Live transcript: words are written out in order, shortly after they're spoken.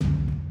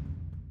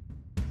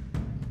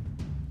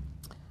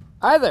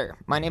Hi there,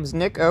 my name is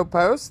Nick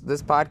Opos.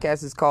 This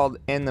podcast is called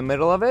In the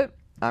Middle of It.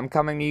 I'm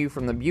coming to you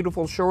from the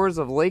beautiful shores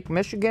of Lake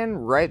Michigan,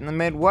 right in the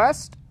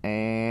Midwest,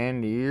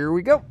 and here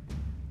we go.